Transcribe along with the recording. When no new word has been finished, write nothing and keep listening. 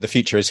the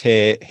future is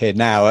here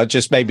now. I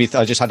just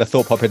had a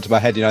thought pop into my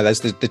head. There's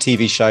the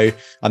TV show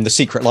and The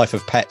Secret Life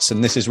of Pets,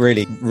 and this is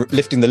really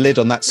lifting the lid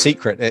on that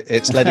secret.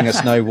 It's letting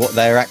us know what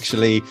they're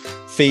actually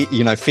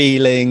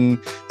feeling,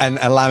 and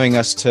allowing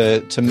us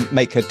to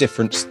make a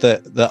difference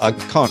that I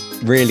can't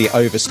really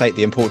overstate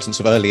the importance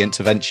of early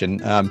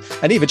intervention,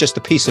 and even just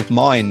the peace of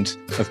mind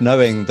of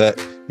knowing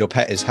that your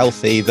pet is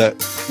healthy, that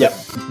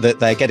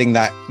they're getting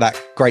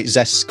that great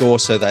zest score,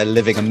 so they're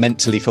living a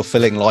mentally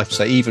fulfilling life.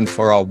 So even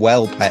for our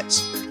well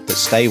pets that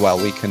stay well,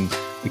 we can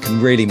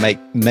really make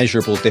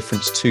measurable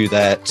difference to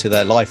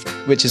their life,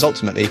 which is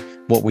ultimately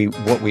what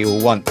we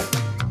all want.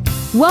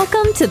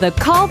 Welcome to the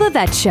Call the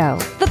Vet Show,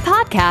 the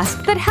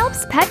podcast that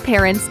helps pet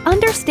parents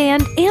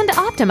understand and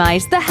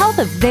optimize the health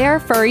of their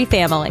furry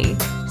family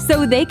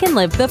so they can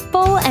live the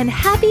full and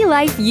happy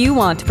life you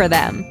want for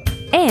them.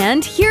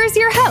 And here's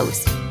your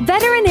host,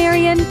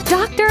 veterinarian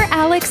Dr.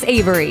 Alex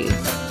Avery.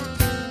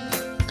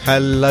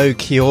 Hello,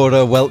 kia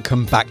ora.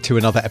 Welcome back to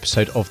another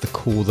episode of the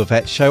Call the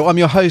Vet Show. I'm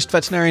your host,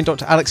 veterinarian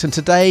Dr. Alex, and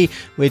today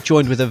we're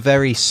joined with a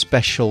very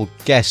special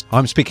guest.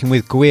 I'm speaking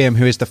with Guillaume,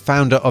 who is the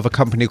founder of a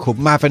company called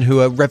Maven, who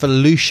are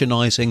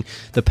revolutionising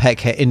the pet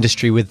care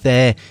industry with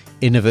their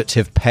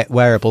innovative pet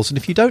wearables. And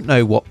if you don't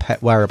know what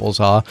pet wearables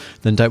are,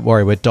 then don't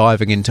worry, we're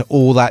diving into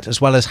all that,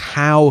 as well as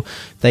how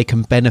they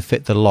can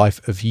benefit the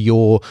life of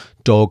your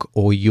dog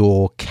or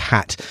your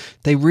cat.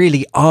 They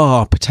really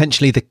are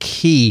potentially the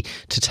key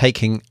to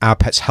taking our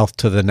pet's health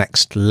to the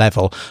next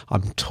level.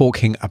 I'm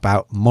talking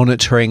about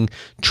monitoring,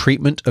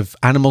 treatment of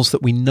animals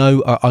that we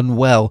know are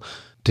unwell,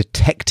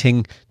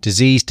 detecting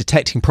disease,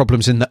 detecting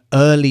problems in the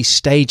early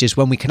stages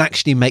when we can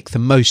actually make the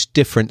most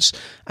difference,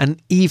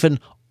 and even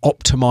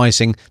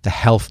optimizing the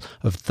health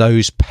of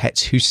those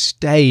pets who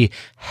stay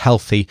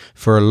healthy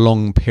for a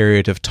long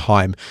period of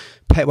time.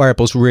 Pet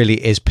wearables really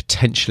is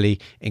potentially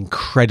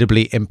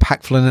incredibly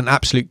impactful and an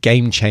absolute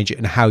game changer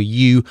in how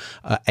you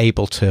are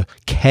able to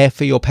care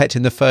for your pet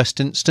in the first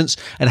instance,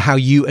 and how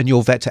you and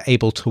your vet are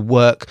able to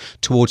work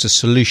towards a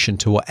solution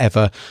to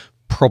whatever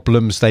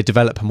problems they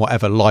develop and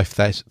whatever life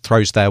that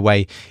throws their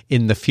way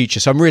in the future.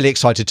 So I'm really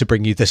excited to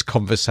bring you this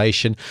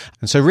conversation.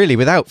 And so really,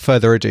 without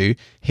further ado,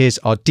 here's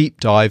our deep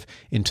dive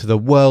into the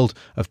world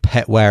of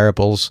pet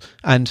wearables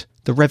and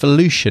the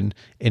revolution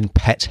in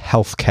pet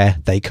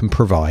healthcare they can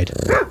provide.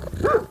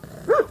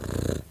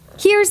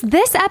 Here's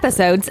this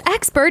episode's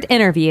expert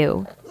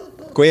interview.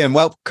 Guillaume,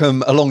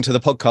 welcome along to the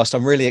podcast.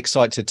 I'm really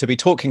excited to be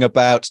talking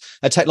about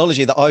a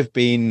technology that I've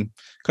been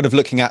kind of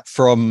looking at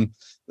from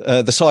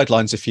the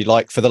sidelines, if you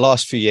like, for the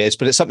last few years,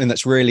 but it's something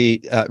that's really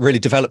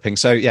developing.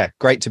 So yeah,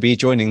 great to be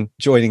joining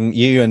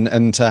you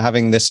and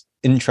having this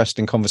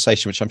interesting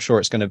conversation, which I'm sure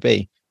it's going to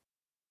be.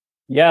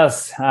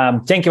 Yes,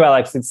 thank you,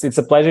 Alex. It's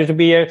a pleasure to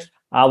be here.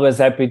 Always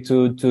happy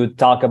to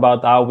talk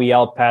about how we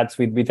help pets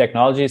with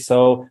technology.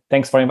 So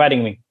thanks for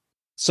inviting me.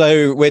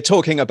 So we're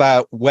talking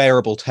about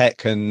wearable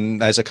tech, and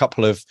there's a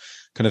couple of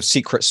kind of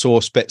secret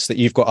sauce bits that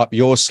you've got up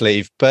your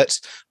sleeve. But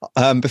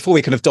before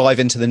we kind of dive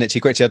into the nitty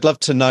gritty, I'd love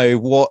to know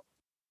what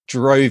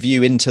drove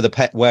you into the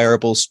pet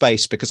wearable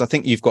space, because I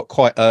think you've got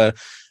quite a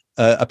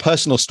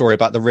personal story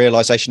about the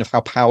realization of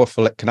how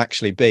powerful it can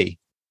actually be.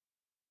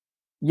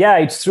 Yeah,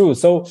 it's true.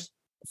 So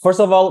first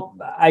of all,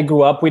 I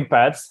grew up with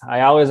pets.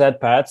 I always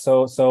had pets.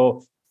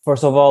 So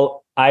first of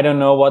all, I don't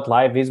know what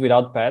life is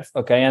without pets.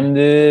 Okay.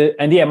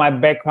 And yeah, my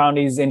background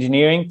is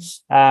engineering,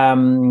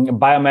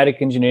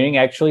 biomedical engineering,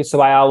 actually.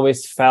 So I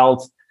always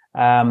felt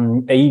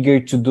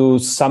eager to do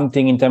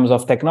something in terms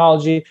of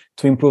technology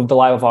to improve the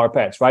life of our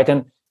pets. Right.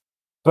 And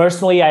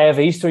personally, I have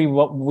a history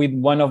with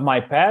one of my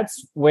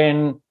pets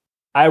when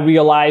I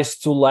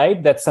realized too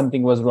late that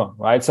something was wrong,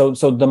 right? So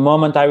the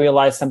moment I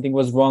realized something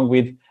was wrong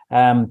with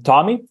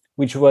Tommy,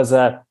 which was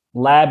a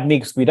lab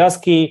mixed with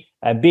husky,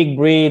 a big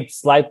breed,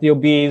 slightly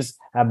obese,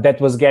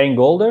 that was getting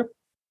older,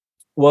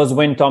 was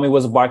when Tommy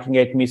was barking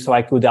at me so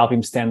I could help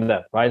him stand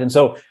up, right? And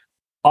so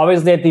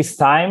obviously at this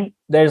time,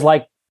 there's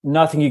like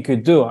nothing you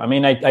could do. I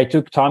mean, I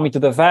took Tommy to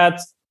the vet,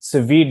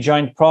 severe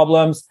joint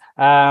problems,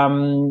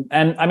 and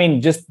I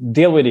mean, just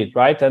deal with it,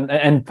 right?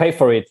 And pay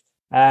for it.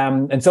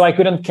 And so I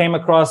couldn't came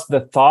across the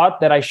thought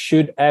that I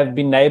should have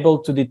been able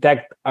to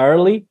detect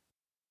early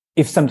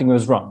if something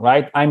was wrong,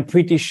 right? I'm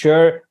pretty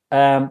sure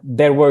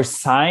there were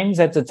signs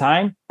at the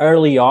time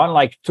early on,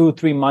 like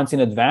 2-3 months in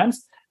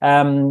advance,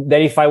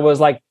 that if I was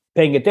like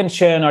paying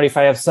attention or if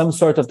I have some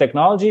sort of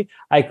technology,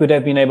 I could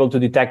have been able to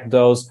detect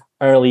those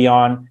early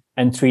on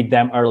and treat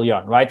them early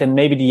on, right? And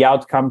maybe the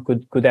outcome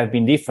could have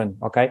been different,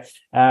 okay?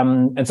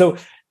 And so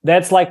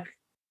that's like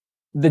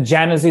the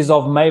genesis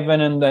of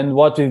Maven, and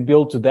what we've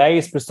built today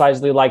is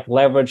precisely like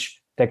leverage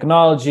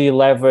technology,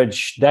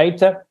 leverage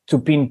data to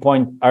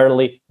pinpoint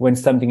early when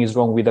something is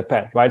wrong with the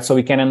pet, right? So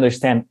we can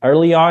understand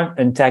early on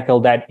and tackle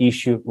that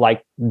issue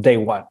like day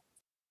one.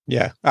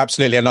 Yeah,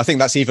 absolutely. And I think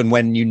that's even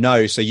when you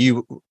know, so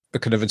you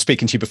kind of, been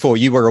speaking to you before,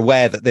 you were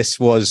aware that this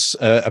was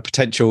a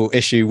potential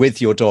issue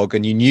with your dog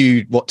and you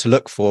knew what to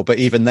look for, but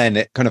even then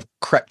it kind of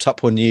crept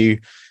up on you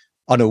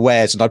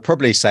unawares. And I'd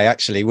probably say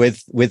actually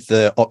with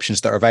the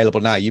options that are available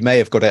now, you may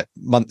have got it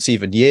months,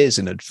 even years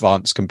in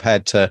advance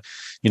compared to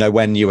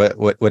when you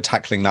were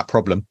tackling that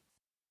problem?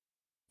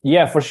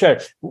 Yeah, for sure.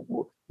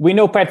 We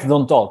know pets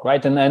don't talk,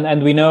 right?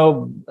 And we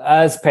know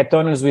as pet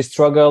owners, we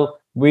struggle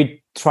with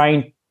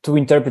trying to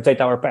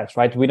interpret our pets,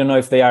 right? We don't know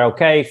if they are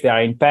okay, if they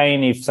are in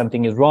pain, if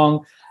something is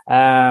wrong.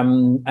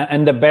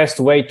 And the best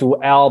way to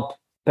help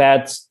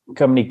pets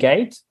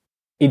communicate,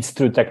 it's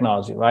through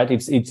technology, right?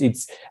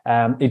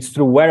 It's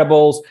through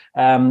wearables,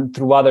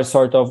 through other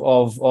sort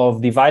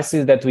of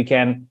devices that we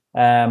can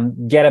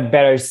get a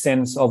better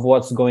sense of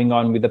what's going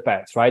on with the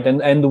pets, right?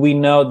 And we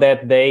know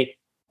that they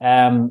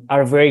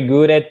are very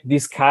good at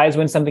disguise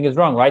when something is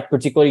wrong, right?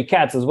 Particularly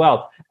cats as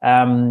well.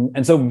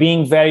 And so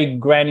being very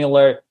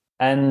granular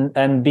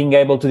and being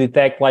able to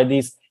detect like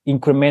these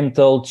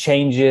incremental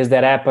changes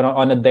that happen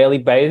on a daily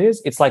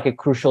basis, it's like a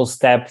crucial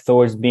step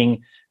towards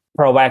being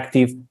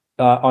proactive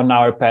on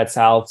our pets'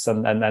 health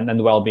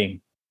and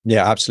well-being.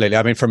 Yeah, absolutely.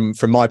 I mean,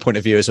 from my point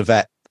of view as a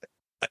vet,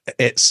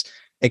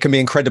 it can be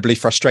incredibly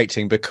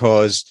frustrating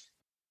because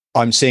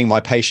I'm seeing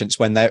my patients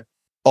when they're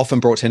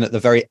often brought in at the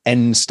very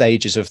end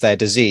stages of their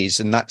disease,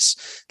 and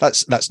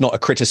that's not a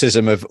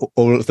criticism of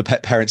all of the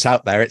pet parents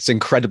out there. It's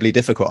incredibly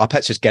difficult. Our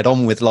pets just get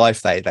on with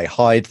life. They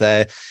hide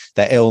their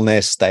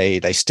illness. They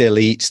still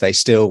eat. They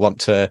still want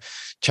to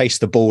chase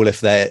the ball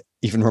if they're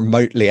even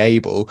remotely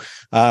able.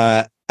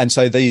 And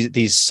so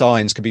these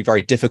signs can be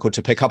very difficult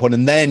to pick up on.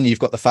 And then you've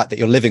got the fact that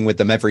you're living with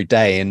them every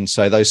day, and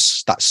so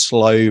that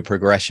slow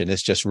progression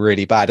is just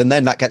really bad. And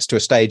then that gets to a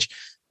stage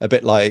a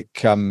bit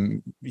like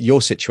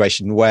your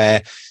situation,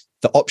 where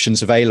the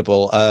options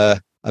available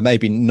are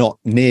maybe not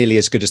nearly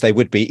as good as they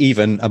would be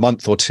even a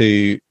month or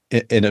two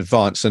in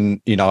advance.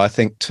 And, I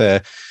think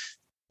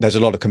there's a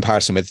lot of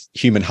comparison with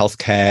human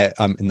healthcare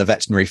in the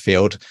veterinary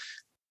field,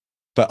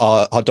 but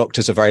our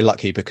doctors are very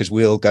lucky because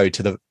we'll go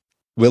to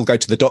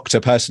the doctor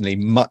personally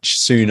much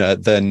sooner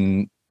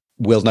than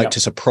we'll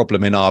notice a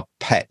problem in our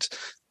pet.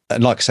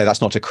 And like I say,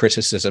 that's not a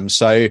criticism.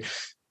 So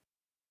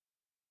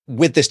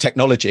with this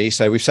technology,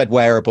 so we've said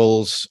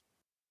wearables,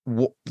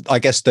 I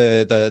guess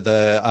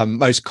the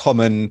most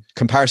common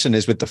comparison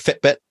is with the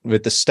Fitbit,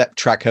 with the step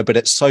tracker, but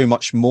it's so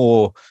much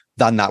more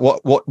than that.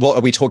 What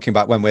are we talking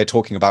about when we're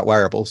talking about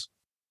wearables?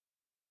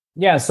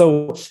 Yeah,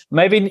 so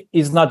maybe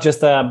it's not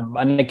just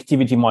an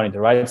activity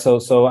monitor, right?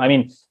 So I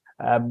mean,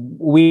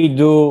 we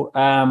do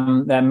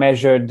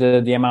measure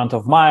the amount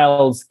of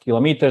miles,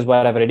 kilometers,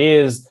 whatever it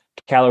is,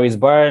 calories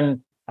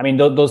burned. I mean,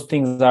 those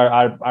things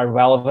are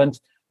relevant,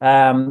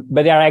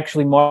 but they are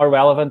actually more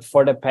relevant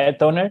for the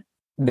pet owner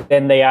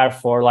than they are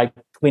for, like,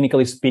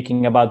 clinically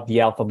speaking about the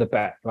health of the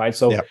pet, right?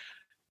 So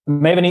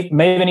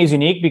Maven is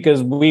unique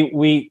because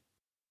we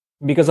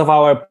because of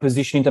our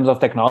position in terms of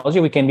technology,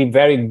 we can be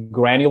very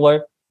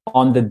granular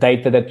on the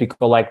data that we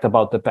collect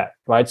about the pet,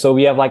 right? So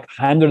we have like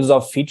hundreds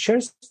of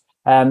features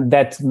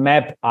that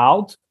map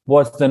out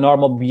what's the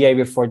normal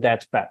behavior for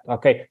that pet,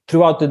 okay?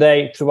 Throughout the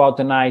day, throughout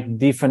the night,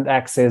 different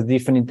access,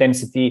 different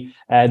intensity,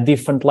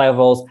 different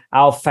levels,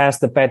 how fast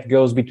the pet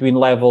goes between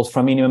levels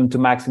from minimum to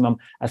maximum,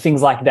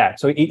 things like that.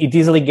 So it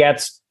easily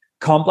gets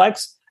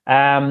complex,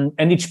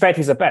 and each pet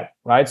is a pet,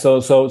 right?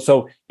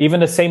 So even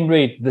the same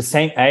breed, the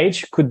same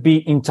age could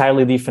be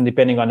entirely different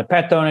depending on the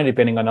pet owner,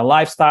 depending on the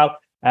lifestyle.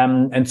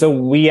 And so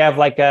we have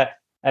like a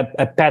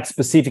pet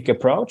specific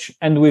approach,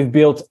 and we've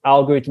built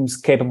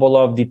algorithms capable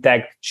of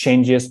detect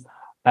changes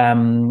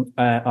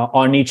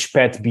on each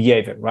pet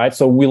behavior, right?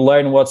 So we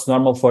learn what's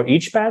normal for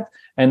each pet,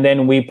 and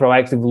then we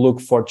proactively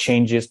look for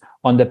changes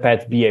on the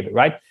pet behavior,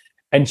 right?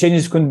 And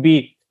changes can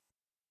be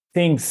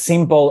things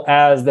simple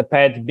as the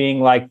pet being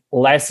like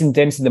less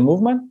intense in the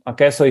movement.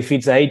 Okay, so if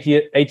it's an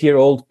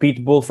 8-year-old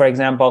pit bull, for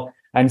example,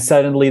 and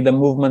suddenly the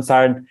movements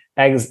aren't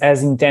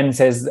as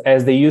intense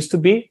as they used to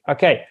be,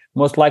 okay,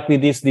 most likely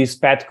this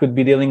pet could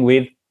be dealing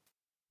with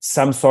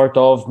some sort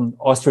of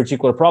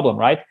osteoarticular problem,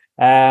 right?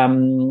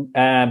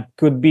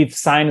 Could be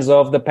signs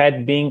of the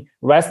pet being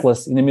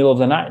restless in the middle of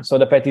the night. So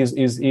the pet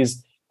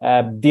is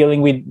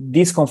dealing with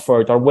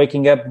discomfort or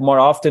waking up more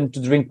often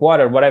to drink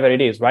water, whatever it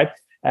is, right?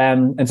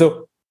 And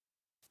so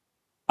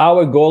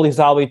our goal is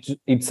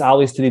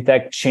always to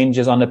detect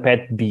changes on the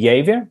pet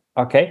behavior,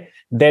 okay,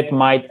 that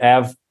might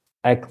have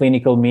a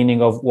clinical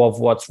meaning of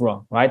what's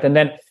wrong, right? And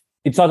then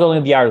it's not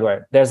only the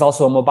hardware. There's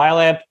also a mobile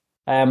app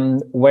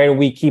where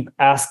we keep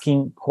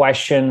asking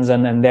questions,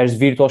 and there's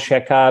virtual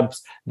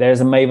checkups.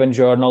 There's a Maven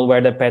journal where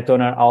the pet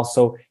owner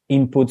also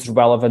inputs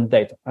relevant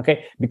data,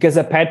 okay? Because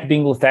a pet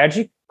being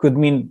lethargic could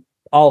mean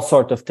all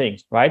sorts of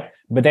things, right?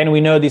 But then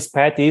we know this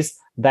pet is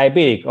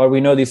diabetic, or we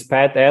know this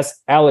pet has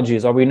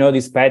allergies, or we know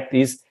this pet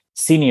is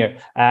senior,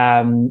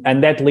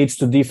 and that leads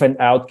to different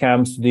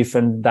outcomes, to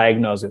different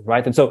diagnoses,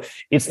 right? And so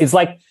it's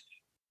like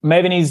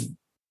Maven is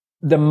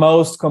the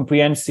most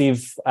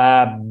comprehensive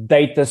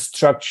data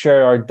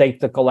structure or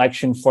data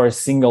collection for a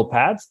single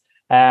pet,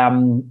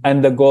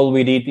 and the goal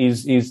with it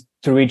is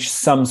to reach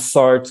some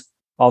sort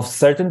of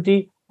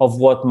certainty of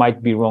what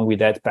might be wrong with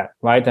that pet,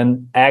 right?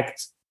 And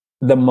act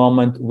the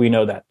moment we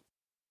know that.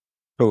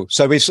 Cool.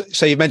 So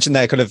you mentioned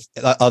there kind of,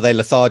 are they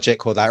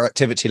lethargic or their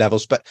activity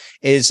levels, but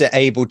is it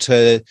able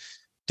to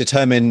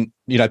determine,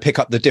 pick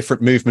up the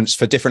different movements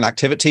for different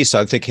activities. So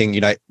I'm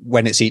thinking,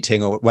 when it's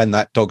eating or when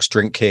that dog's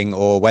drinking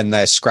or when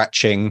they're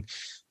scratching,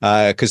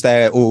 because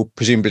they're all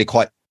presumably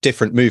quite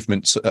different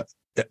movements.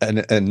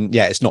 And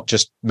yeah, it's not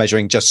just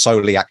measuring just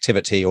solely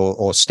activity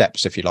or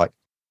steps, if you like.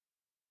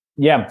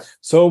 Yeah.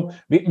 So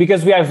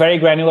because we are very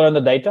granular on the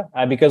data,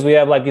 because we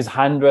have like these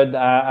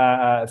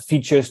 100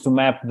 features to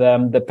map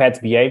the pet's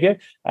behavior,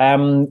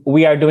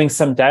 we are doing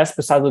some tests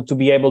precisely to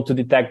be able to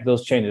detect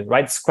those changes,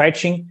 right?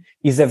 Scratching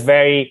is a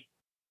very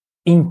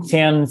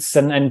intense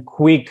and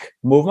quick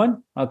movement,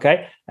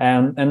 okay?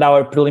 And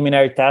our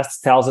preliminary tests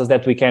tells us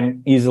that we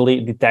can easily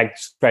detect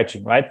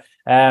scratching, right?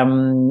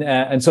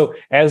 And so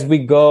as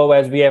we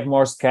have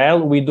more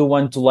scale, we do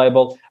want to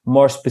label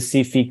more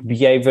specific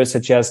behaviors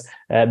such as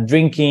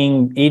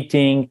drinking,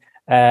 eating,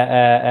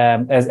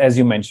 as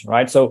you mentioned,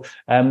 right? So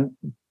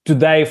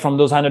today, from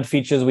those 100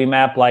 features, we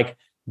map like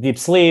deep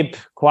sleep,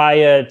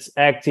 quiet,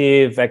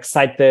 active,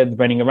 excited,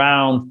 running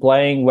around,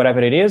 playing,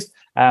 whatever it is.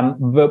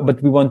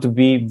 But we want to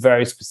be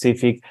very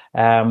specific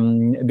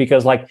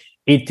because like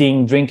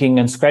eating, drinking,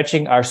 and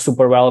scratching are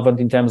super relevant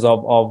in terms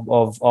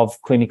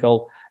of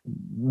clinical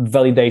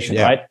validation,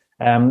 yeah. Right?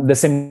 The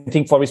same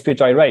thing for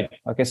respiratory rate.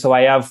 Okay, so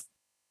I have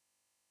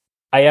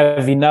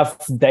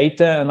enough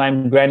data and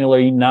I'm granular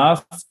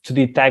enough to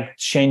detect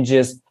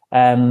changes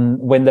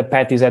when the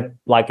pet is at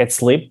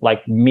sleep,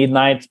 like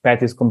midnight,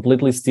 pet is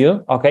completely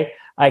still. Okay,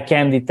 I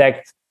can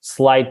detect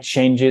slight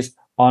changes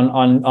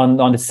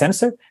on the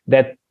sensor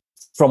that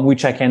from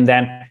which I can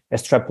then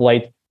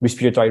extrapolate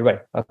respiratory rate.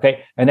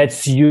 Okay, and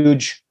that's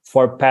huge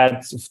for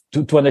pets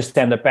to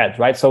understand the pet,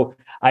 right? So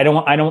I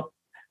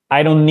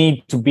don't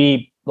need to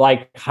be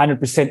like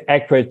 100%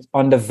 accurate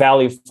on the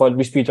value for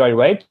respiratory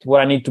rate.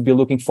 What I need to be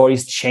looking for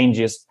is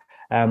changes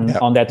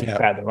on that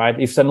pattern, right?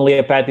 If suddenly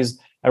a pet is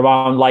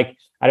around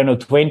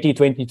 20,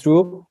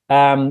 22,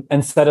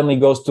 and suddenly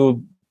goes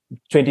to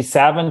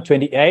 27,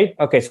 28.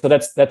 Okay, so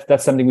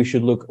that's something we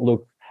should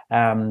look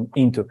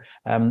into.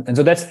 And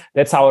so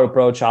that's our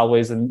approach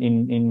always in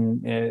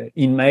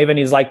Maven,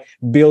 is like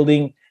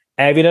building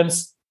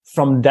evidence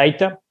from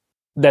data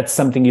that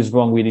something is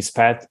wrong with this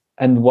pet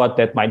and what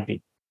that might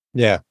be.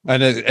 Yeah,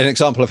 and an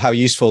example of how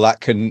useful that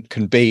can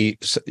be,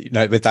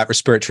 with that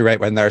respiratory rate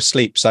when they're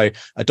asleep. So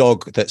a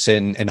dog that's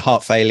in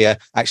heart failure,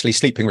 actually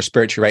sleeping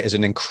respiratory rate is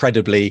an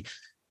incredibly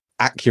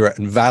accurate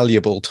and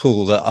valuable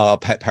tool that our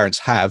pet parents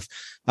have.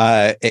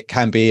 It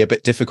can be a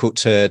bit difficult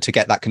to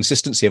get that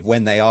consistency of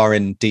when they are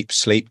in deep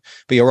sleep.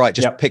 But you're right,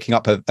 just picking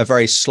up a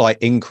very slight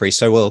increase.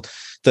 So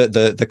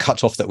the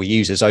cutoff that we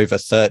use is over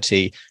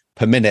 30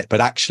 per minute, but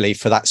actually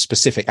for that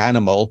specific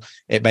animal,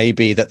 it may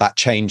be that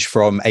change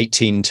from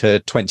 18 to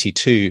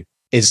 22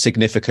 is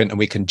significant, and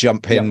we can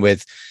jump in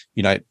with,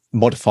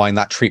 modifying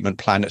that treatment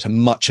plan at a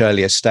much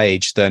earlier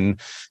stage than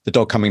the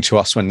dog coming to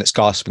us when it's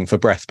gasping for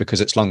breath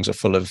because its lungs are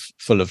full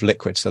of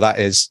liquid. So that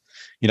is,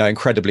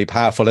 incredibly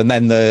powerful. And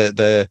then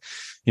the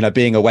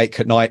being awake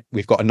at night,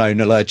 we've got a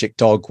known allergic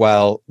dog.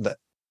 Well, the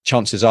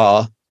chances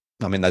are,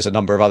 there's a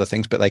number of other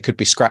things, but they could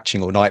be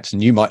scratching all night,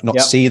 and you might not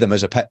see them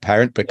as a pet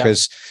parent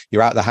because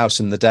you're out the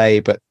house in the day,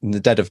 but in the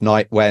dead of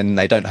night when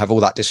they don't have all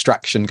that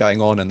distraction going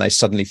on and they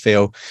suddenly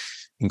feel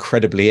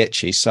incredibly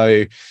itchy.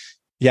 So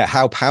yeah,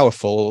 how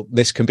powerful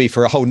this can be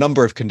for a whole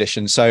number of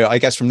conditions. So I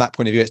guess from that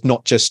point of view, it's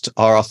not just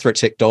our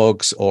arthritic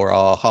dogs or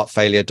our heart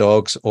failure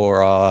dogs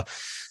or our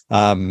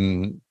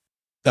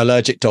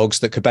allergic dogs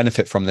that could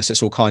benefit from this.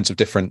 It's all kinds of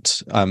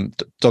different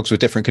dogs with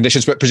different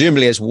conditions, but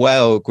presumably as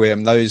well,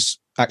 Guillaume, those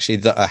actually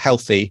that are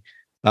healthy,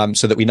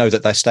 so that we know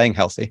that they're staying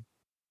healthy.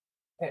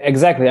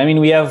 Exactly.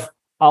 We have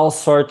all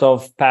sorts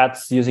of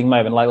pets using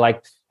Maven,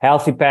 like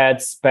healthy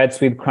pets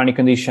with chronic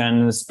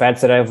conditions, pets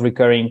that have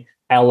recurring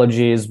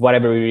allergies,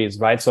 whatever it is,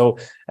 right? So,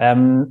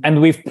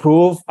 and we've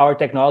proved our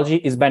technology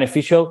is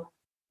beneficial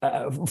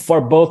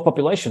for both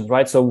populations,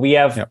 right? So we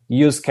have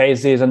use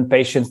cases and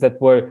patients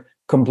that were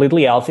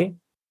completely healthy.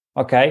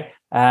 Okay.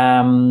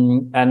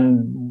 And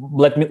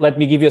let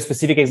me give you a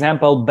specific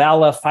example.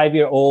 Bella,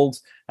 5-year-old,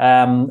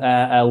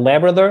 a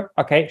Labrador.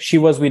 Okay. She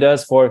was with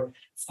us for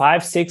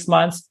 5-6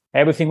 months.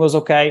 Everything was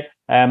okay.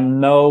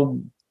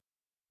 No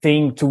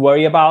thing to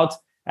worry about.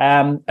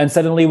 And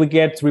suddenly we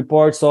get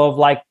reports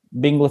of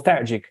being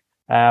lethargic,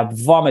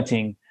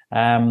 vomiting,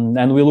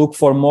 and we look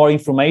for more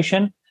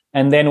information.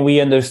 And then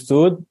we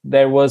understood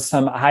there was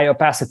some high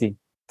opacity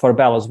for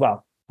Bella as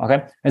well.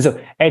 Okay. And so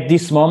at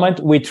this moment,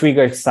 we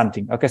triggered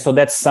something. Okay. So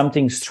that's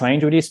something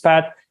strange with this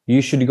pet.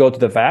 You should go to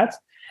the vet.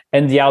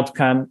 And the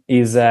outcome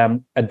is a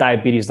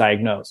diabetes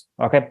diagnosis.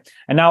 Okay.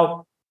 And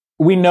now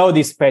we know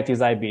this pet is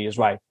diabetes,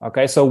 right?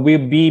 Okay. So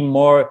we'll be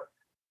more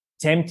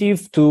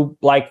attentive to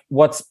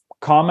what's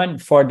common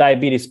for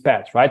diabetes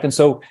pets, right? And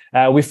so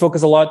we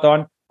focus a lot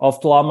on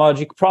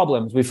ophthalmologic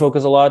problems. We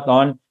focus a lot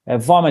on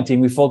vomiting.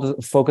 We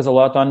focus a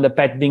lot on the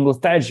pet being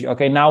lethargic.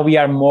 Okay. Now we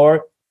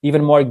are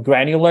even more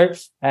granular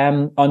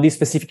on these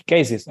specific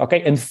cases.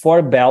 Okay. And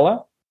for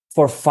Bella,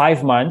 for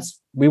 5 months,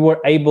 we were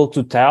able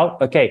to tell,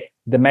 okay,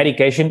 the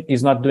medication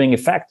is not doing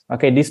effect.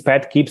 Okay. This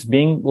pet keeps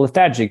being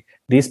lethargic.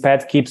 This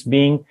pet keeps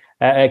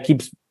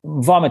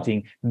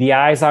vomiting, the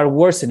eyes are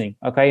worsening.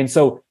 Okay. And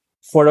so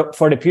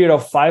for the period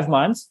of 5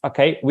 months,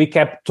 okay, we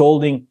kept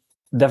telling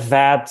the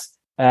vet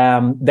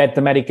that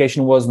the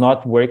medication was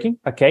not working.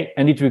 Okay.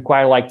 And it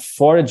required like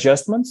 4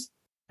 adjustments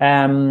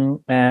for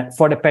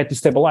the pet to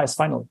stabilize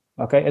finally.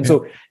 Okay. And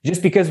so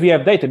just because we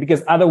have data,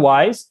 because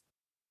otherwise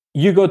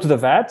you go to the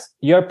vet,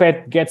 your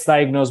pet gets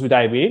diagnosed with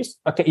diabetes.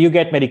 Okay. You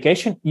get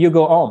medication, you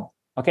go home.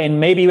 Okay. And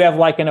maybe you have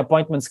like an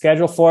appointment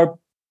schedule for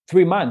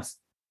 3 months.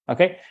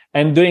 Okay.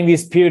 And during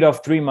this period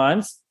of 3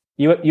 months,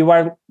 you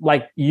are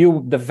like,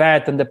 the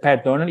vet and the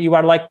pet owner, you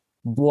are like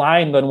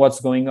blind on what's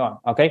going on.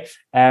 Okay.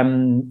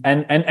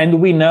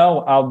 And we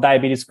know how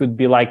diabetes could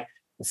be like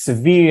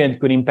severe and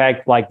could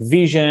impact like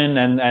vision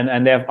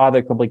and they have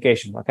other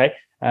complications. Okay.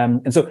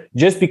 And so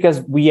just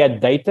because we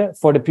had data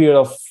for the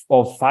period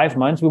of 5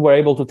 months, we were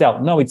able to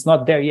tell, no, it's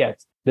not there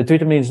yet. The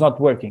treatment is not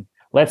working.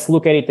 Let's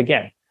look at it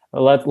again.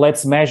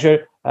 Let's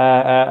measure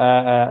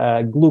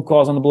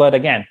glucose on the blood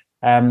again.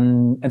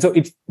 And so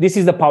this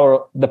is the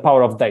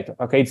power of data.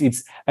 Okay.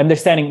 It's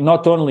understanding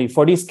not only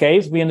for this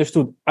case, we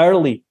understood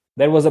early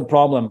there was a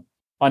problem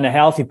on a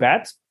healthy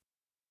pet.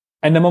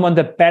 And the moment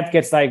the pet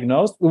gets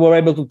diagnosed, we were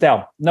able to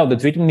tell, no, the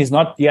treatment is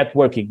not yet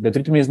working. The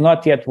treatment is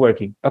not yet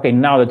working. Okay,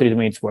 now the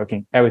treatment is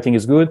working. Everything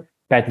is good.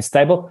 Pet is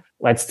stable.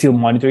 Let's still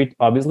monitor it,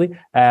 obviously.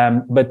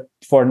 But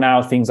for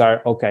now, things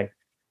are okay.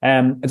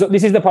 And so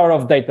this is the power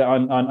of data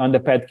on the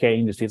pet care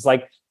industry. It's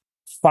like,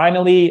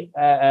 finally,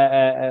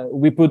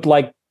 we put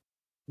like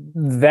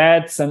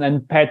vets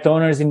and pet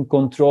owners in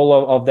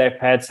control of their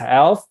pets'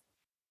 health,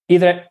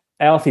 either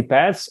healthy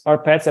pets or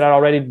pets that are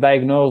already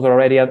diagnosed or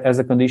already as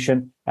a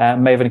condition.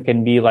 Maven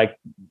can be like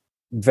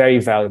very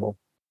valuable.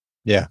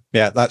 Yeah,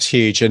 that's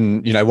huge.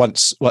 And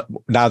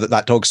now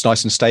that dog's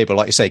nice and stable,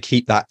 like you say,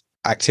 keep that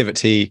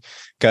activity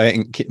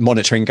going, keep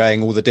monitoring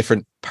going, all the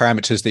different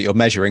parameters that you're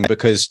measuring,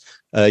 because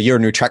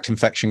urinary tract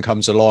infection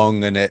comes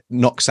along and it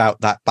knocks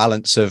out that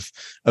balance of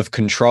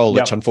control,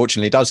 which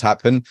unfortunately does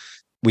happen.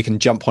 We can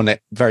jump on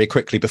it very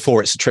quickly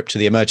before it's a trip to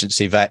the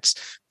emergency vets,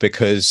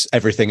 because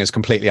everything is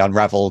completely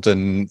unraveled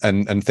and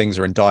things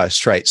are in dire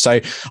straits. So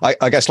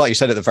I guess, like you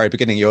said at the very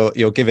beginning,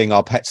 you're giving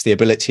our pets the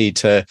ability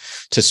to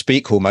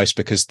speak almost,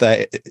 because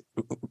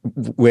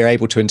we're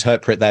able to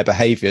interpret their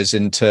behaviors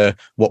into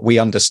what we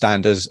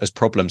understand as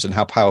problems, and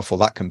how powerful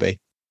that can be.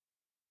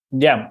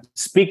 Yeah,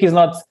 speak is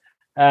not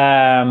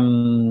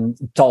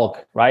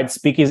talk, right?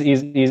 Speak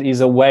is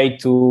a way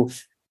to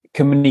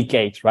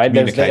communicate, right?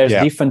 There's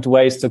different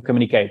ways to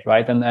communicate,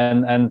 right?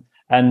 And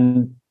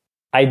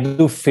I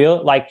do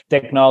feel like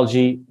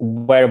technology,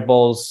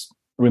 wearables,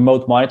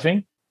 remote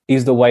monitoring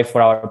is the way for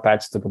our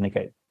pets to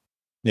communicate.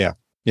 Yeah,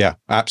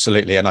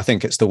 absolutely. And I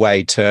think it's the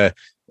way to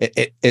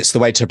it's the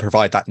way to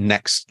provide that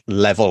next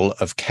level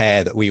of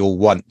care that we all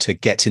want, to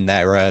get in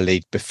there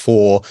early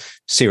before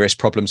serious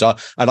problems are.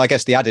 And I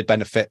guess the added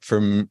benefit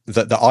from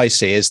that I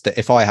see is that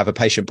if I have a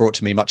patient brought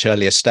to me much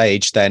earlier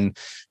stage, then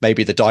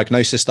maybe the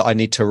diagnosis that I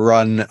need to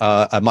run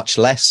are much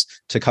less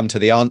to come to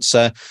the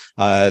answer.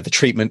 The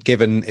treatment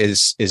given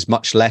is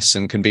much less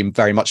and can be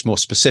very much more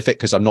specific,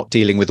 because I'm not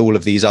dealing with all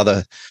of these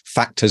other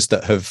factors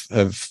that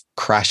have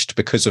crashed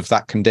because of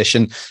that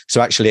condition.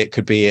 So actually it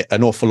could be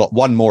an awful lot,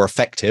 1, more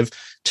effective,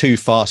 2,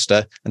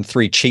 faster, and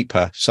 3,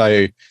 cheaper.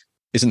 So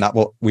isn't that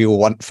what we all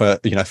want for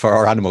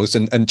our animals?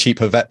 And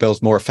cheaper vet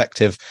bills, more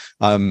effective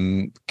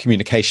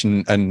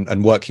communication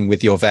and working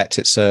with your vet.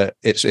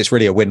 It's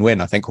really a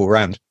win-win, I think, all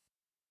around.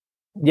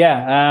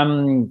 Yeah,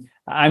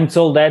 I'm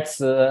told that's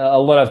a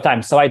lot of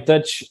times. So I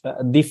touch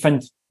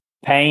different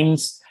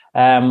pains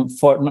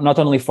for not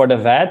only for the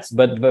vets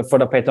but for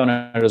the pet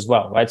owner as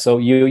well, right? So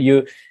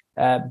you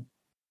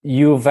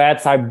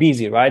vets are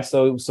busy, right?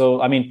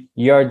 So I mean,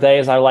 your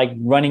days are like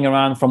running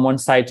around from one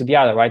side to the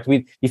other, right?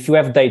 If you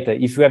have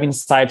data, if you have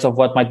insights of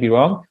what might be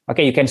wrong,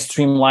 okay, you can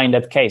streamline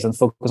that case and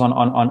focus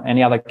on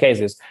any other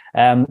cases.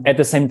 At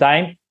the same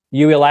time,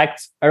 you will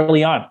act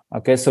early on,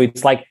 okay? So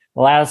it's like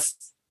less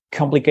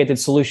complicated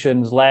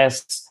solutions,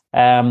 less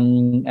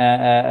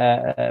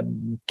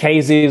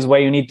cases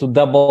where you need to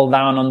double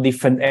down on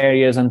different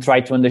areas and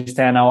try to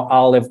understand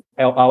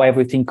how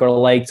everything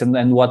correlates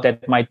and what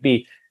that might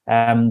be.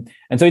 And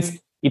so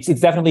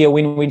it's definitely a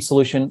win-win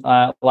solution,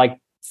 like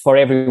for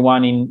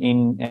everyone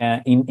in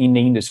the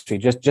industry.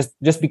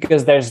 Just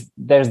because there's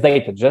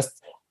data.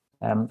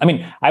 I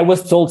mean, I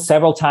was told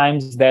several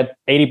times that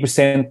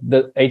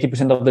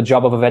 80% of the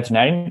job of a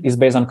veterinarian is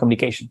based on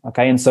communication.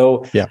 Okay, and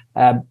so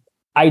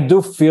I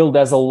do feel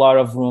there's a lot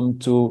of room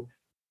to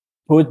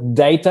put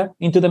data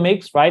into the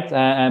mix, right?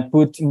 And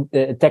put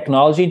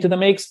technology into the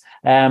mix,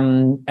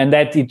 and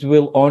that it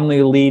will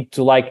only lead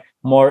to like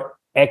more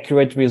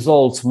accurate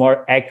results,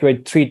 more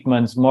accurate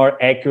treatments,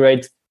 more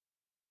accurate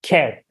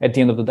care at the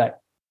end of the day.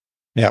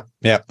 Yeah,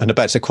 and a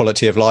better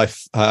quality of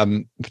life,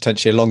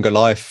 potentially a longer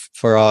life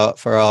for our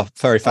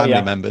furry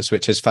family members,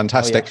 which is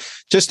fantastic.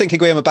 Just thinking,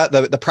 Guillaume, about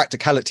the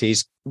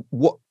practicalities.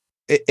 What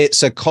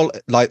it's a collar,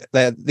 like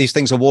these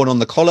things are worn on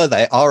the collar.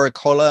 They are a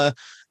collar.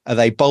 Are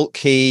they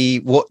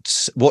bulky?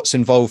 What's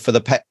involved for the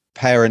pet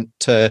parent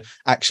to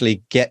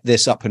actually get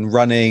this up and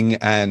running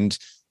and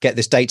get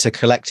this data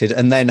collected,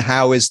 and then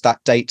how is that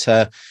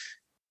data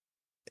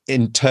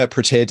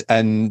interpreted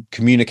and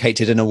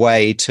communicated in a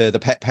way to the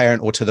pet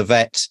parent or to the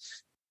vet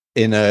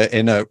in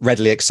a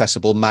readily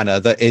accessible manner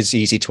that is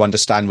easy to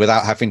understand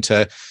without having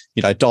to,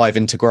 dive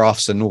into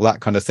graphs and all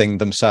that kind of thing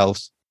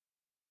themselves?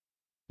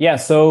 Yeah,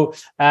 so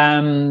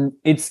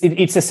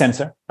it's a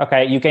sensor.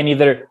 Okay, you can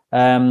either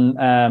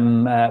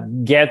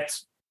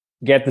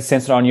get the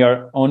sensor on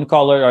your own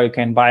collar, or you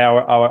can buy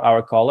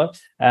our collar.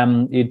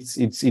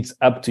 It's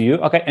up to you.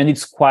 Okay, and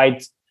it's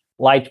quite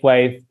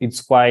lightweight.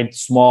 It's quite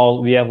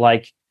small. We have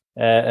like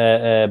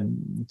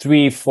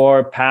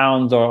 3-4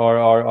 pounds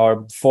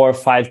or 4 or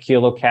 5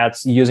 kilo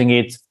cats using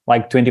it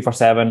like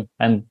 24/7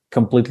 and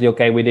completely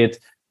okay with it.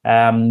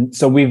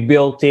 So we've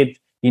built it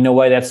in a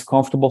way that's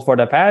comfortable for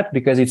the pet,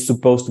 because it's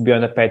supposed to be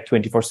on the pet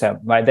 24/7,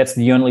 right? That's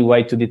the only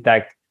way to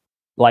detect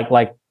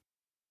like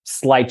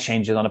slight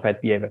changes on the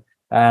pet behavior.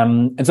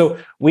 And so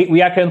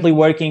we are currently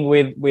working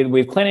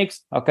with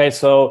clinics. Okay,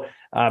 so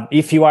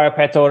if you are a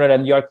pet owner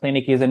and your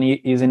clinic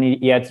isn't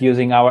yet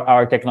using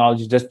our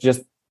technology,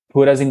 just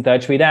put us in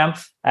touch with them.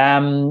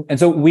 And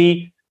so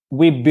we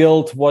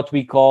built what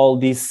we call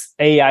this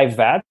AI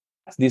vet,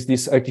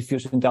 this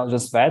artificial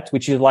intelligence vet,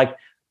 which is like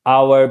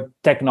our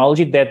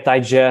technology that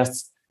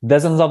digests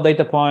dozens of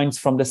data points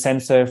from the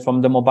sensor,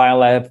 from the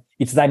mobile app.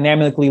 It's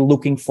dynamically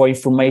looking for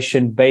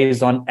information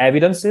based on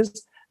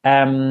evidences,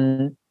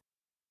 and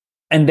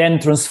then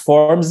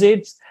transforms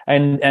it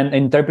and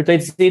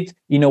interprets it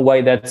in a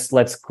way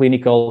that's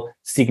clinical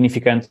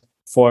significant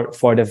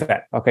for the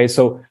vet. Okay,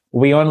 so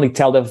we only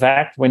tell the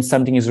vet when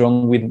something is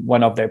wrong with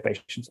one of their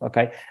patients.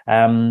 Okay,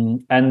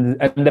 and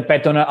the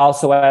pet owner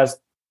also has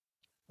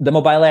the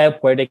mobile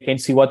app where they can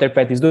see what their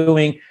pet is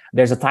doing.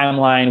 There's a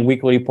timeline,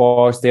 weekly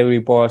reports, daily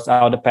reports,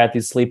 how the pet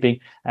is sleeping,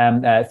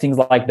 things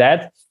like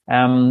that.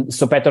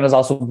 So pet owners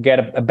also get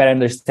a better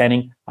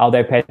understanding how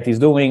their pet is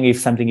doing, if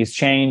something is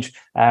changed.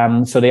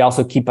 So they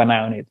also keep an eye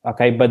on it.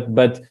 Okay,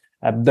 but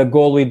the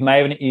goal with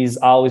Maven is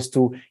always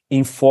to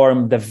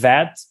inform the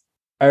vet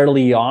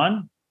early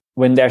on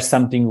when there's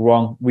something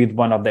wrong with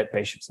one of their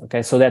patients.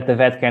 Okay, so that the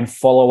vet can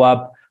follow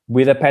up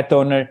with a pet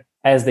owner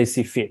as they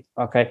see fit.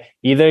 Okay,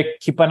 either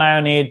keep an eye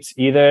on it,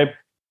 either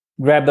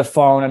grab the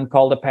phone and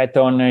call the pet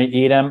owner,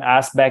 either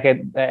ask back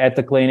at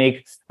the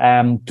clinic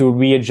to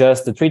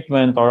readjust the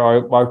treatment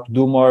or to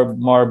do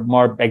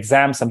more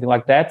exams, something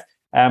like that.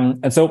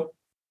 And so,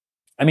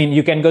 I mean,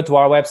 you can go to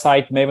our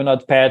website,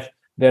 Maven.pet.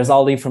 There's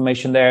all the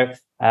information there,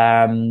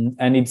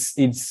 and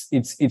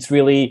it's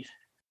really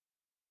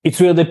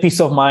the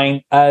peace of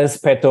mind as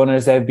pet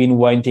owners have been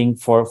waiting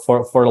for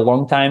a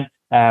long time.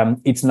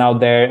 It's now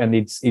there, and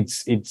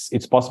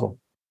it's possible.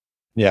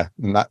 Yeah,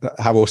 and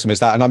how awesome is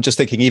that? And I'm just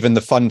thinking, even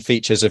the fun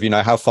features of,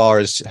 how far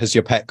has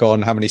your pet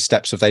gone, how many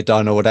steps have they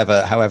done, or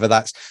whatever. However,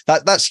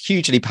 that's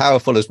hugely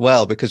powerful as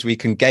well, because we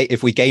can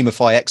if we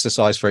gamify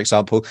exercise, for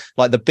example,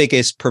 like the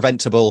biggest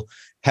preventable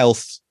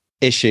health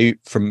issue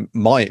from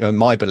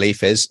my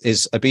belief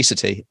is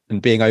obesity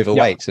and being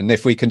overweight. Yeah. And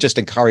if we can just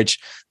encourage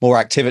more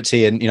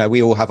activity, and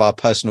we all have our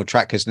personal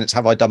trackers, and it's,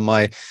 have I done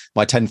my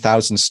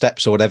 10,000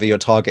 steps or whatever your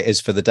target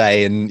is for the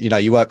day, and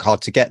you work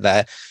hard to get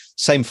there.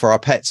 Same for our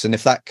pets. And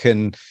if that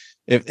can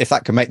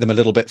make them a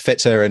little bit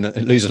fitter and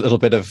lose a little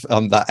bit of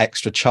that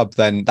extra chub,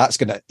 then that's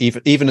going to,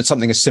 even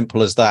something as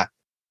simple as that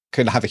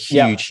can have a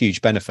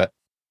huge benefit.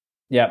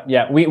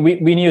 Yeah.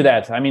 We knew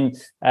that. I mean,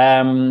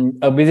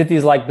 obesity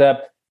is like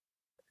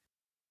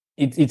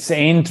it's an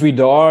entry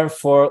door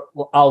for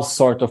all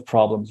sorts of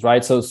problems,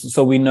 right?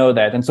 So we know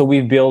that. And so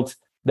we've built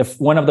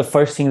one of the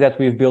first things that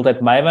we've built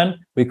at Maven,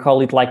 we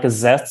call it like a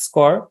Zest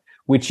score,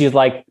 which is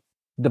like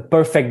the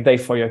perfect day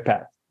for your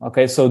pet.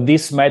 Okay, so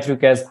this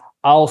metric has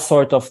all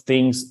sorts of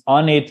things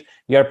on it: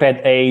 your pet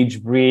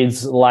age,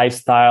 breeds,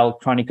 lifestyle,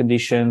 chronic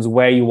conditions,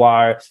 where you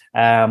are,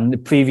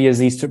 previous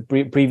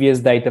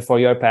data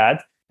for your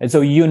pet. And so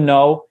you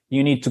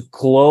need to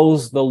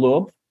close the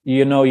loop.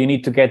 You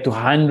need to get to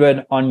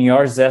 100 on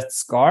your Zest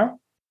score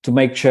to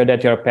make sure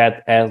that your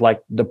pet has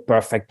like the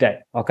perfect day.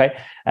 Okay,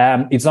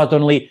 it's not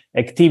only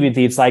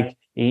activity; it's like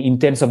in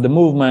terms of the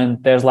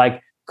movement. There's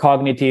like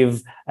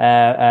cognitive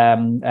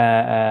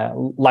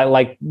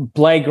like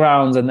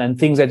playgrounds and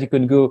things that you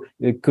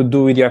could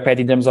do with your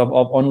pet in terms of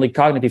only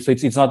cognitive. So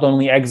it's not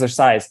only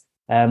exercise,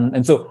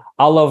 and so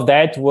all of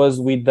that was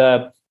with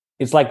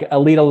it's like a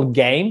little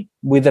game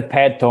with the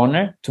pet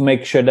owner to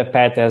make sure the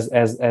pet has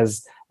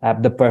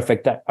the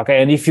perfect day.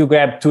 Okay, and if you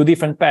grab 2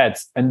 different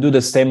pets and do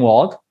the same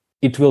walk,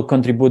 it will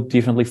contribute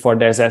differently for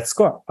their Z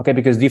score. Okay,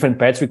 because different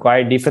pets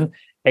require different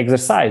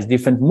exercise,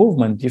 different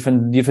movement,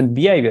 different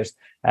behaviors.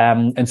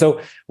 And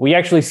so we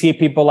actually see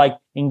people like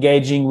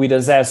engaging with a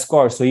Z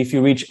score. So if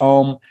you reach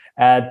home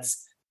at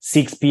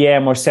 6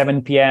 p.m. or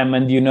 7 p.m.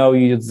 and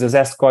the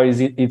Z score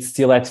it's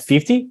still at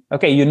 50,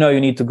 okay, you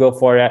need to go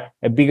for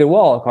a bigger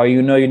walk, or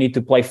you need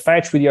to play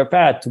fetch with your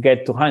pet to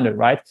get to 100,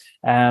 right?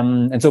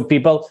 And so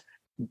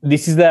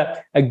this is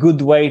a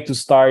good way to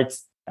start,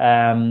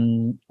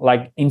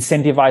 like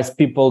incentivize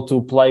people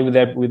to play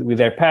with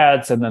their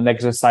pets and then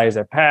exercise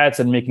their pets,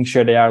 and making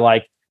sure they are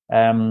like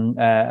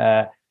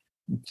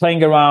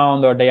playing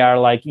around or they are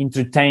like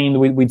entertained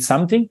with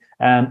something,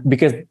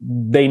 because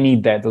they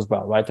need that as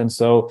well, right? And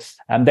so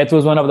that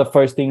was one of the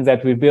first things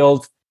that we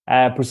built,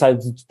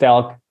 precisely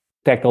to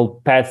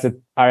tackle pets that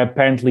are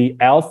apparently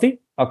healthy,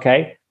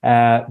 okay,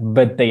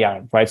 but they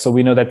aren't, right? So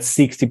we know that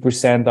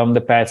 60% of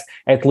the pets,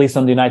 at least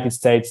on the United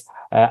States,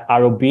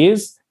 are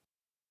obese,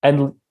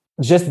 and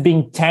just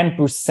being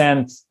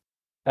 10%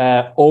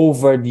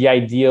 over the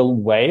ideal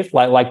weight,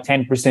 like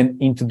 10%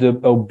 into the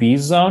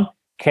obese zone,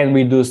 can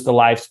reduce the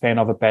lifespan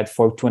of a pet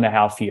for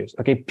 2.5 years.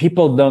 Okay,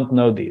 people don't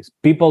know this.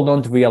 People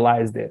don't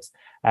realize this.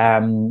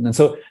 And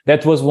so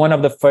that was one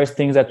of the first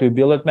things that we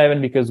built at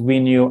Maven, because we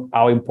knew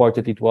how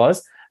important it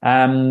was.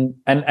 And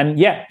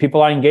yeah,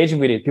 people are engaging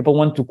with it. People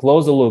want to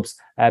close the loops.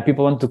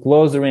 People want to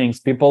close the rings.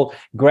 People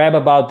grab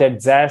about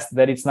that zest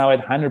that it's now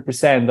at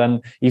 100%.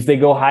 And if they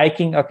go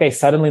hiking, okay,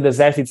 suddenly the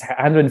zest it's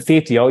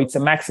 150, or it's a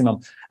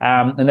maximum.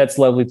 And that's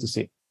lovely to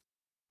see.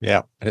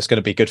 Yeah, and it's going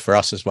to be good for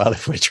us as well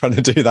if we're trying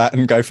to do that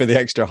and go for the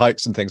extra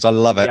hikes and things. I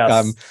love it.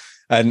 Yes.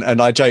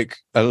 And I joke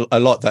a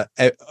lot that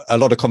a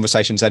lot of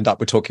conversations end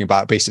up with talking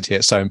about obesity.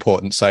 It's so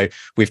important. So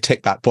we've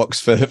ticked that box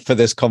for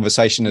this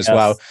conversation as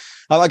well.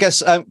 I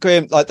guess,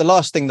 Graham, like the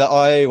last thing that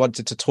I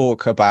wanted to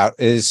talk about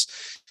is,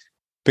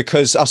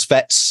 because us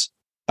vets,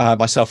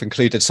 myself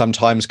included,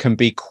 sometimes can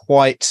be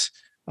quite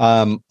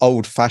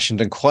old-fashioned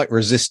and quite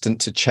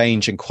resistant to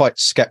change and quite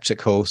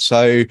skeptical.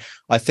 So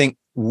I think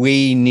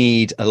we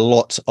need a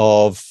lot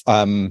of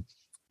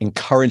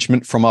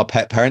encouragement from our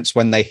pet parents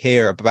when they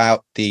hear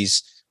about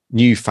these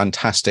new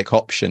fantastic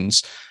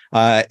options.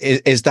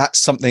 Is that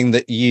something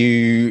that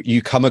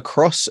you come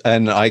across?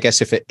 And I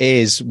guess if it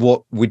is,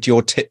 what would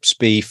your tips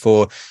be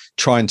for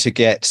trying to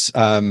get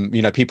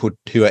people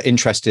who are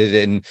interested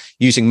in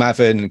using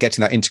Maven and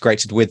getting that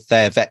integrated with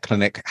their vet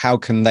clinic? How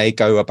can they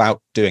go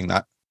about doing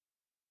that?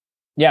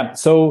 Yeah,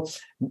 so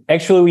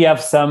actually we have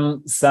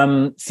some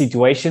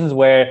situations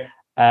where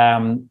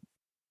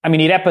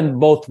it happened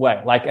both ways,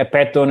 like a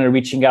pet owner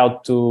reaching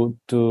out to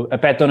a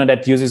pet owner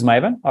that uses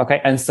Maven,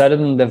 okay, and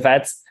suddenly the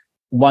vets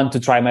want to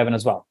try Maven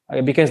as well,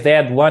 okay, because they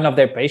had one of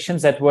their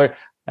patients that were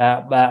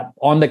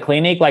on the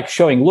clinic, like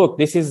showing, look,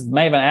 this is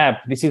Maven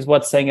app, this is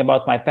what's saying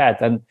about my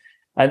pet, and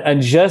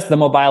just the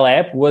mobile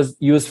app was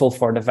useful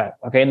for the vet,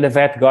 okay, and the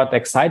vet got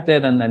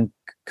excited and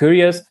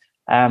curious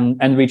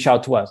and reached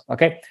out to us,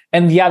 okay,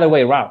 and the other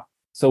way around.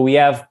 So we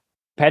have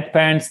pet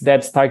parents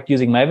that start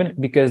using Maven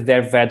because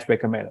their vet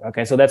recommended.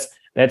 Okay, so that's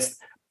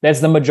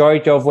the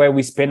majority of where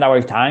we spend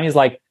our time, is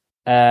like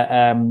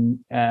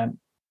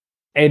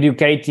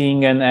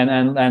educating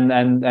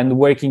and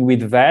working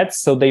with vets,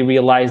 so they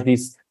realize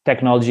this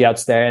technology out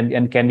there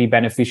and can be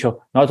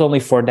beneficial not only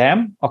for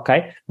them,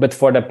 okay, but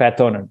for the pet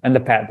owner and the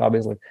pet,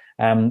 obviously.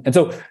 And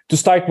so to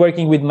start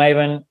working with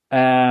Maven,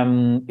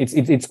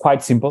 it's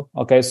quite simple.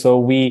 Okay, so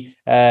we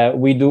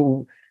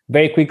do.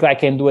 Very quickly, I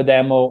can do a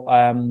demo,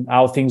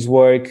 how things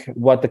work,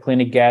 what the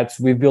clinic gets.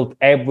 We built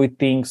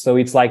everything, so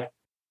it's like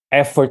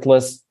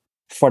effortless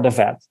for the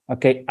vet.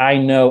 Okay, I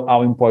know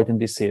how important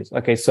this is.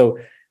 Okay, so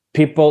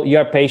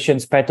your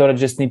patients, pet owner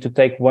just need to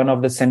take one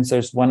of the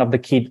sensors, one of the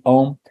kit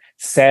home,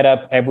 set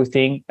up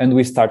everything, and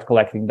we start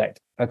collecting data.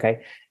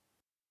 Okay,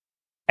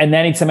 and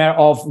then it's a matter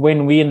of,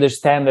 when we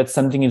understand that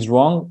something is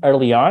wrong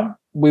early on,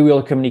 we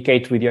will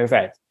communicate with your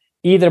vet.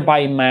 Either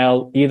by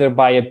email, either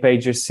by a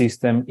pager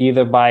system,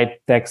 either by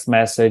text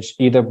message,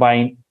 either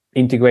by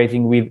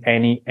integrating with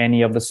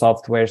any of the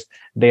softwares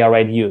they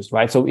already use,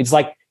 right? So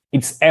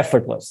it's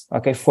effortless,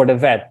 okay, for the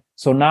vet.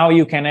 So now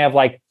you can have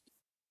like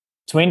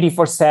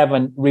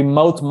 24/7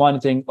 remote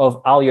monitoring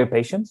of all your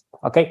patients,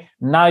 okay?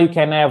 Now you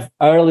can have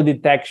early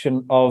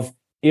detection of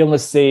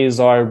illnesses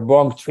or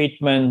wrong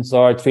treatments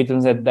or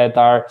treatments that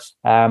are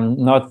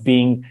not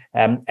being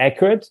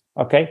accurate,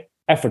 okay?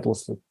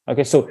 Effortlessly.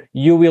 Okay, so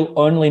you will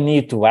only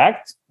need to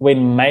act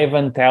when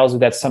Maven tells you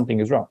that something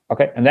is wrong.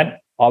 Okay, and then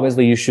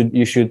obviously you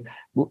should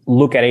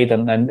look at it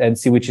and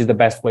see which is the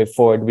best way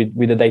forward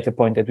with the data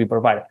point that we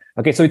provided.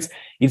 Okay, so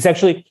it's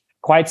actually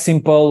quite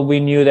simple. We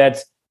knew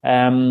that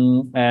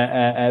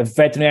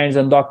veterinarians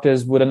and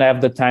doctors wouldn't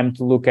have the time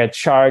to look at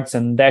charts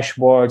and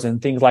dashboards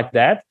and things like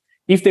that.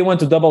 If they want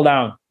to double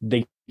down,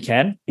 they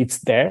can. It's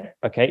there.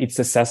 Okay, it's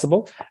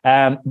accessible.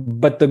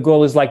 But the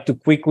goal is like to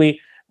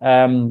quickly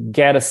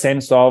get a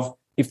sense of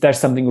if there's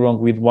something wrong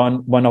with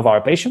one of our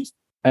patients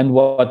and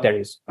what there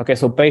is. Okay,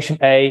 so patient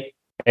A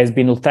has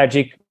been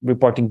lethargic,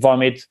 reporting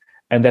vomit,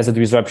 and there's a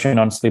disruption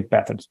on sleep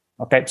patterns.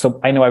 Okay, so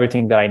I know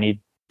everything that I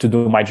need to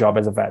do my job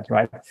as a vet,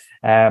 right?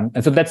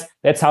 And so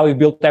that's how we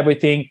built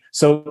everything.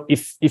 So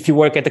if you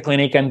work at the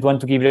clinic and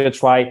want to give it a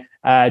try,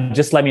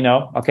 just let me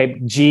know. Okay,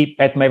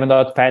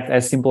 g@maven.pet,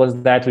 as simple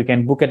as that. We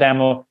can book a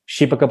demo,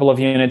 ship a couple of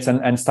units,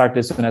 and start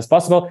as soon as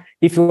possible.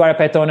 If you are a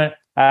pet owner,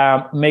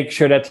 make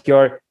sure that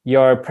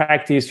your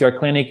practice, your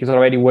clinic is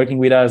already working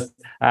with us.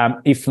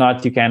 If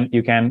not, you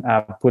can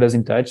put us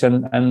in touch.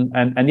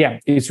 And yeah,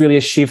 it's really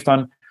a shift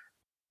on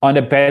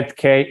the pet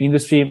care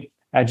industry.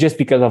 Just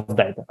because of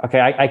data. Okay,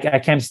 I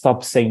can't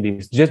stop saying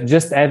this.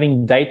 Just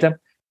having data.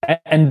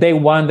 And day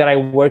one that I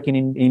work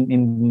in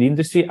the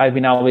industry, I've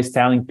been always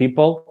telling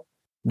people,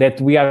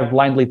 that we are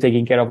blindly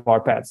taking care of our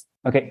pets.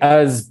 Okay,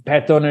 as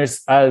pet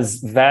owners, as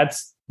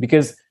vets,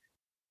 because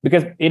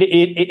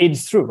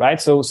it's true, right?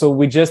 So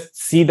we just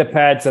see the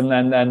pets,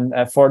 and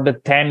for the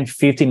 10,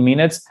 15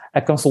 minutes,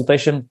 a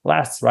consultation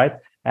lasts, right?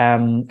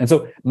 And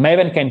so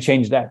Maven can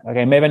change that.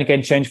 Okay, Maven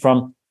can change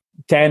from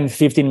 10,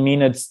 15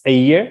 minutes a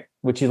year,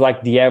 which is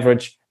like the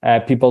average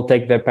people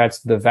take their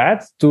pets to the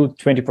vet, to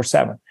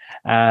 24/7.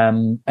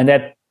 And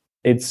that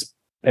it's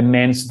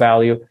immense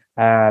value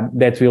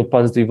that will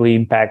positively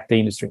impact the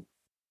industry.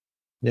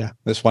 Yeah,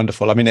 that's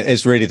wonderful. I mean, it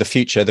is really the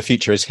future. The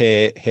future is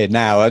here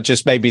now. I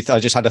just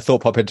had a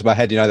thought pop into my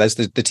head. There's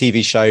the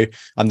TV show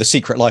The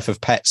Secret Life of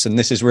Pets, and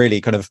this is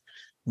really kind of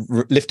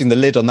lifting the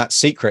lid on that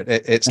secret.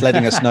 It's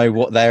letting us know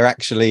what they're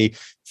actually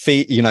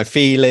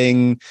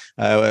feeling,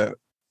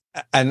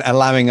 and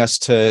allowing us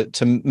to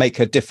make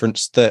a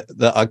difference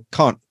that I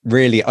can't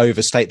really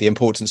overstate the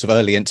importance of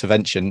early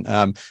intervention,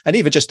 and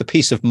even just the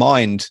peace of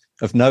mind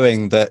of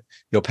knowing that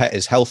your pet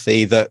is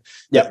healthy, that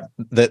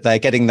they're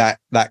getting that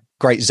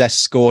great zest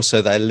score,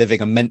 so they're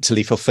living a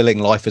mentally fulfilling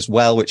life as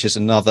well, which is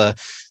another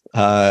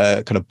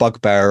kind of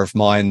bugbear of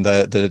mine.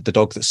 The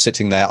dog that's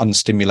sitting there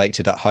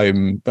unstimulated at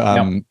home,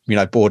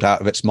 bored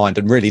out of its mind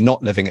and really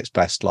not living its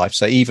best life.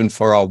 So even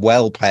for our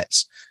well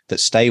pets that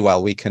stay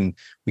well, we can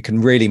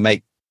really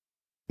make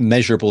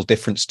measurable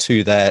difference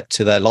to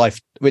their life,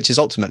 which is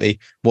ultimately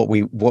what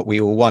we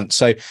all want.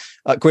 So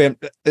Guillaume,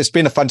 it's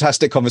been a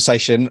fantastic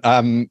conversation.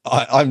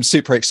 I'm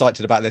super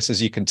excited about this,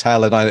 as you can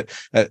tell, and I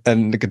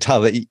can tell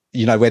that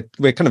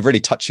we're kind of really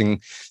touching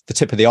the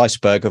tip of the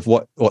iceberg of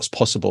what's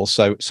possible.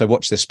 So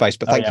watch this space.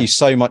 But thank you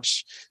so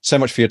much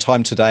for your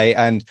time today,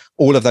 and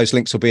all of those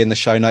links will be in the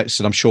show notes,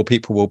 and I'm sure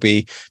people will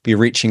be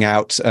reaching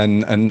out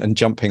and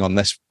jumping on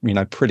this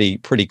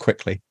pretty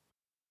quickly.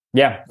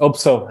 Yeah, hope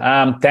so.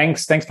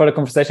 Thanks for the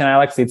conversation,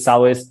 Alex. It's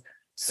always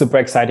super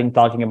exciting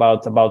talking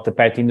about the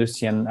pet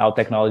industry and how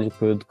technology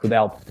could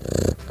help.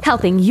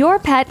 Helping your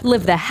pet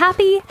live the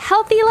happy,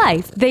 healthy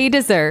life they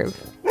deserve.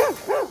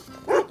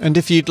 And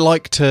if you'd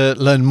like to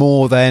learn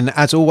more, then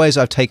as always,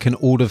 I've taken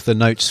all of the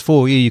notes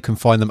for you. You can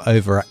find them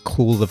over at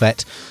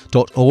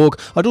callthevet.org.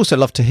 I'd also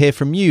love to hear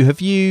from you.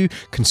 Have you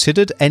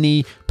considered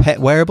any pet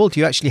wearable? Do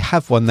you actually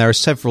have one? There are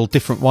several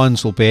different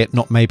ones, albeit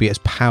not maybe as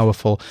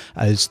powerful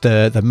as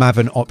the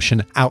Maven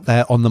option out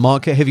there on the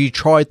market. Have you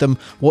tried them?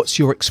 What's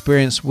your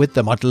experience with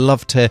them? I'd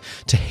love to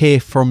hear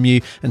from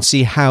you and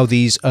see how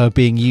these are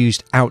being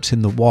used out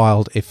in the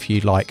wild, if you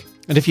like.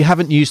 And if you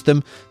haven't used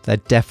them, they're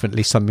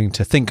definitely something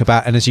to think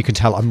about. And as you can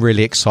tell, I'm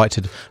really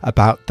excited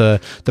about the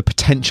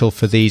potential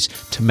for these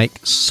to make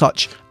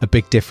such a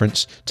big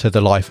difference to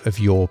the life of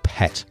your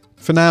pet.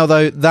 For now,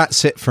 though,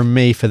 that's it from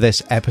me for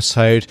this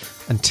episode.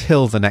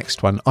 Until the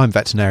next one, I'm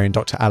veterinarian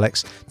Dr.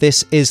 Alex.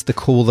 This is the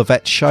Call the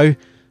Vet Show,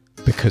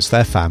 because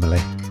they're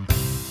family.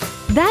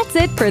 That's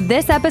it for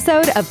this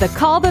episode of the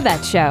Call the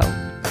Vet Show.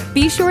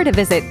 Be sure to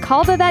visit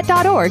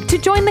callthevet.org to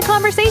join the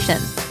conversation,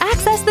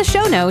 access the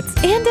show notes,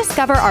 and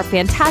discover our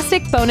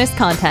fantastic bonus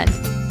content.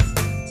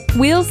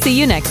 We'll see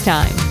you next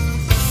time.